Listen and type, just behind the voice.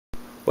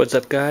What's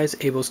up guys,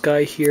 Abel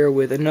Skye here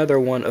with another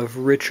one of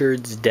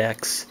Richard's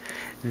decks.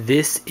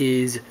 This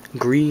is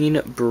green,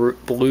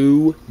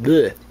 blue,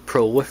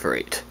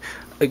 Proliferate.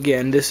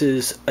 Again, this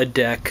is a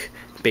deck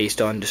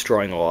based on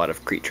destroying a lot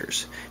of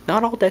creatures.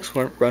 Not all decks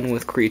run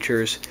with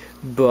creatures,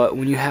 but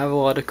when you have a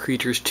lot of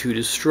creatures to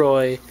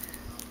destroy,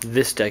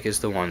 this deck is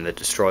the one that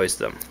destroys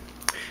them.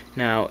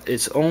 Now,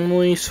 it's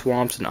only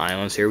swamps and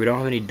islands here. We don't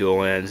have any dual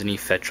lands, any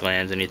fetch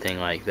lands, anything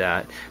like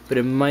that. But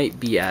it might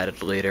be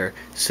added later,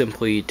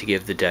 simply to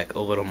give the deck a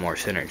little more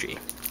synergy.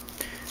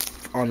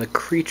 On the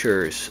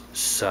creatures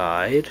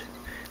side,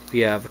 we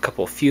have a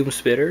couple fume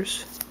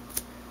spitters.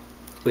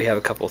 We have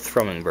a couple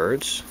thrumming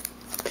birds.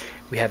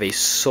 We have a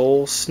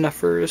soul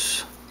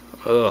snuffers.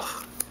 A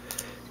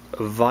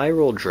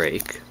viral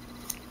drake.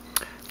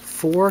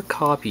 4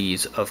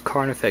 copies of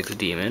Carnifex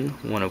Demon,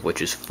 one of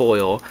which is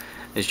foil.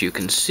 As you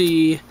can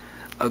see,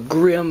 a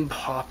Grim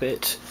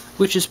Poppet,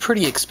 which is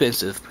pretty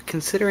expensive, but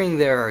considering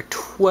there are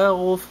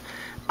 12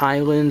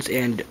 islands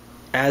and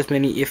as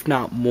many, if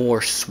not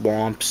more,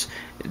 swamps,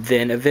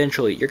 then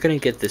eventually you're going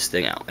to get this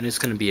thing out, and it's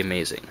going to be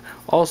amazing.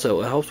 Also,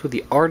 it helps with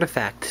the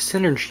artifact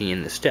synergy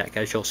in this deck,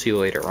 as you'll see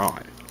later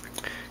on.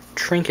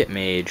 Trinket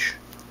Mage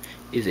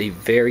is a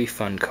very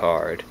fun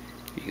card.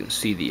 You can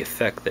see the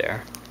effect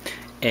there.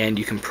 And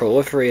you can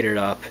proliferate it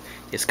up.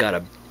 It's got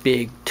a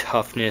big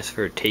toughness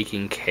for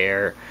taking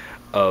care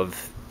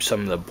of some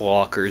of the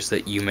blockers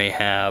that you may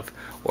have,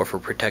 or for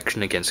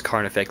protection against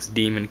Carnifex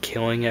Demon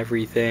killing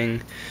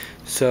everything.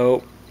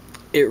 So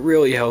it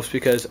really helps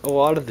because a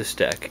lot of this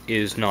deck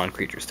is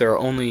non-creatures. There are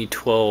only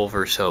 12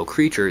 or so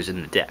creatures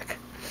in the deck.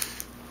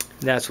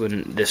 That's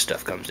when this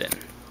stuff comes in.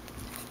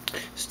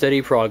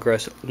 Steady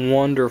Progress,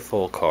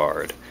 wonderful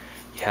card.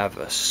 You have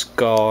a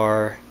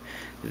Scar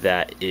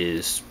that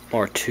is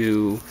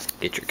R2,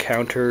 get your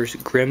counters.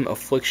 Grim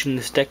Affliction,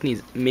 this deck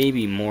needs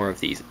maybe more of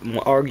these.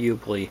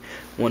 Arguably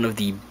one of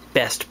the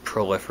best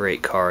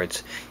proliferate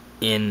cards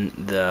in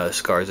the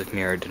Scars of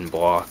Mirrodin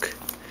block.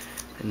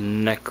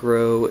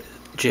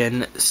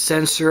 Necrogen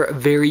Sensor,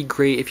 very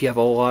great if you have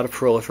a lot of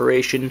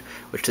proliferation,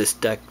 which this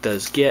deck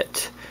does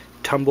get.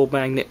 Tumble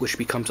Magnet, which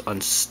becomes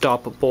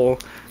unstoppable.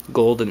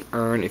 Golden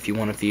Urn, if you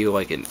want to feel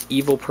like an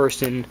evil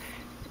person.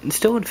 And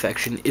Still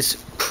Infection is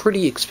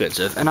pretty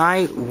expensive, and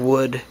I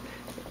would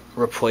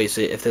replace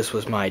it, if this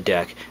was my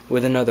deck,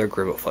 with another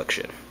Grim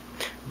Affliction.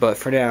 But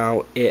for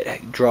now,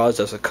 it draws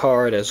us a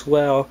card as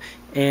well,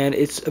 and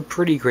it's a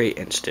pretty great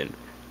instant,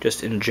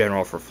 just in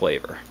general for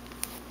flavor.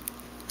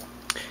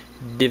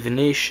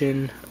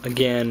 Divination,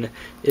 again,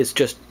 is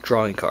just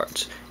drawing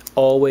cards.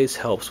 Always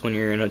helps when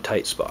you're in a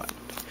tight spot.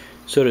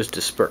 So does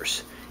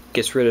Disperse.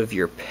 Gets rid of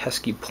your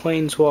pesky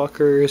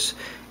planeswalkers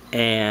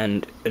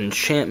and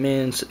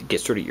enchantments,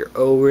 gets rid of your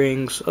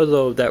O-rings,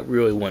 although that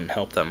really wouldn't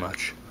help that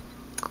much.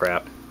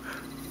 Crap.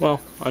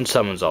 Well,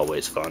 Unsummon's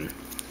always fun.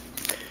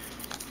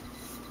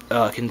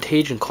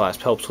 Contagion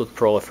Clasp helps with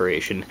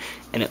proliferation,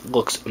 and it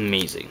looks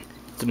amazing.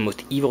 It's the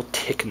most evil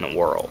tick in the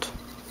world.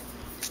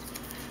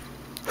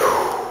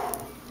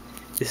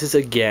 This is,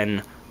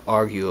 again,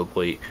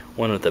 arguably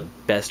one of the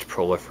best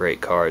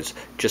proliferate cards,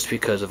 just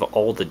because of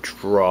all the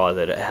draw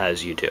that it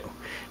has you do.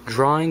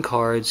 Drawing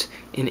cards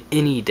in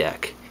any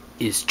deck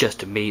is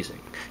just amazing.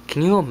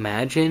 Can you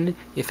imagine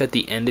if at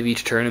the end of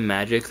each turn in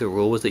Magic the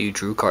rule was that you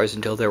drew cards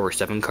until there were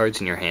 7 cards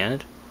in your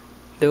hand?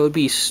 That would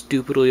be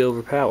stupidly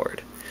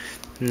overpowered.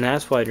 And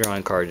that's why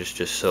drawing cards is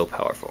just so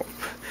powerful.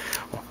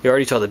 Well, you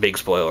already saw the big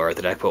spoiler of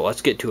the deck, but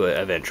let's get to it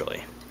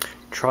eventually.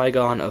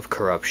 Trigon of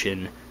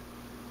Corruption,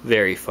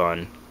 very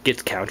fun.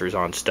 Gets counters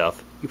on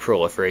stuff. You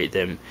proliferate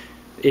them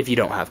if you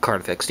don't have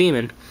Carnifex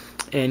Demon,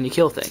 and you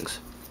kill things.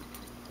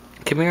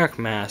 Chimeric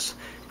Mass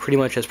pretty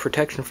much has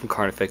protection from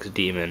Carnifex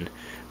Demon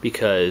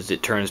because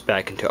it turns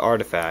back into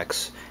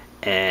artifacts,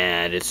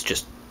 and it's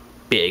just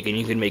big, and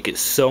you can make it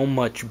so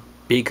much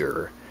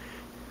bigger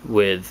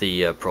with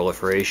the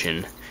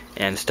proliferation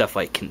and stuff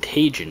like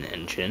Contagion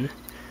Engine.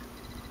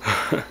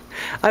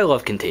 I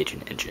love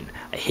Contagion Engine.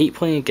 I hate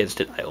playing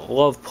against it. I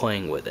love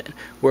playing with it.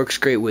 Works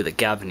great with a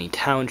Gavany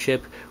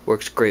Township,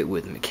 works great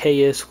with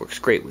Mikaeus, works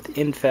great with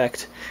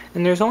Infect,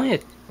 and there's only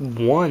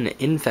one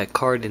Infect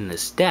card in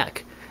this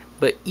deck,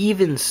 but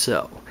even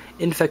so,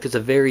 Infect is a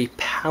very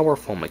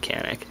powerful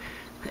mechanic,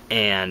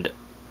 and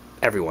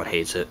everyone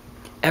hates it.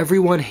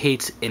 Everyone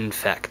hates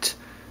Infect.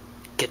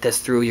 Get this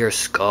through your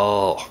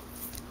skull.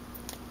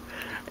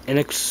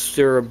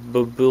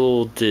 Inexorable.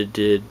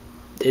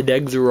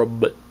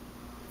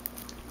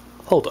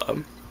 Hold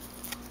on.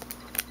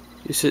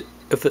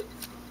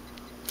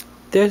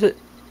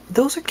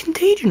 Those are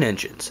Contagion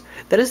Engines.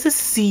 That is a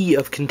sea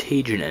of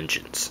Contagion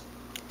Engines.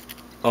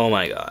 Oh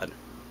my god.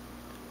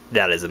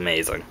 That is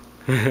amazing.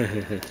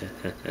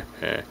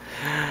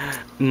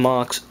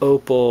 Mox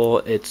Opal,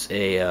 it's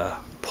a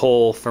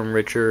pull from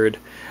Richard,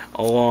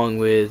 along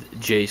with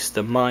Jace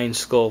the Mind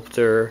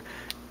Sculptor.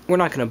 We're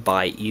not going to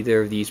buy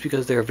either of these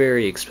because they're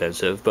very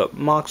expensive, but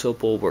Mox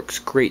Opal works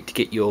great to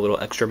get you a little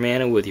extra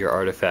mana with your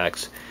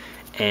artifacts,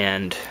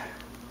 and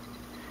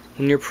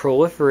when you're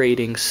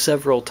proliferating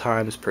several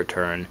times per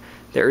turn,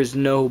 There is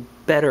no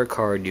better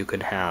card you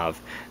can have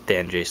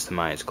than Jace the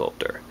Mind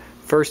Sculptor.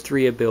 First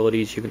 3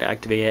 abilities you can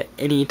activate at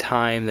any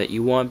time that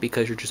you want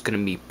because you're just going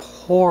to be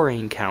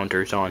pouring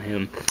counters on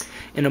him.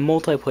 In a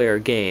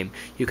multiplayer game,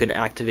 you can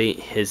activate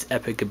his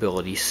epic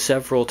ability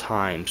several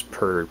times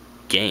per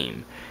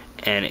game,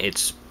 and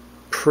it's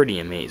pretty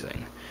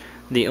amazing.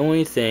 The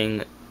only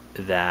thing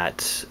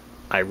that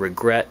I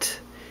regret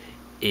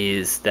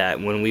is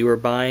that when we were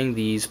buying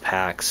these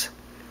packs,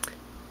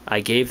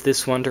 I gave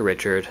this one to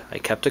Richard, I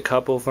kept a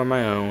couple for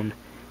my own,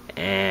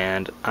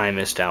 and I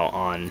missed out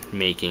on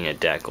making a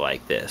deck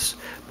like this.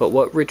 But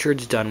what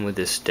Richard's done with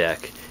this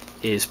deck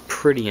is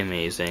pretty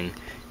amazing.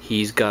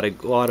 He's got a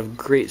lot of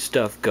great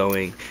stuff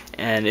going,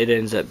 and it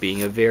ends up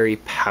being a very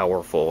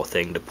powerful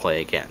thing to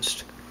play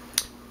against.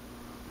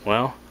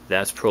 Well,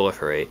 that's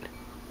Proliferate,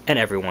 and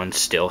everyone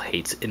still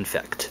hates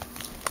Infect.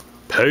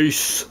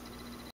 Peace!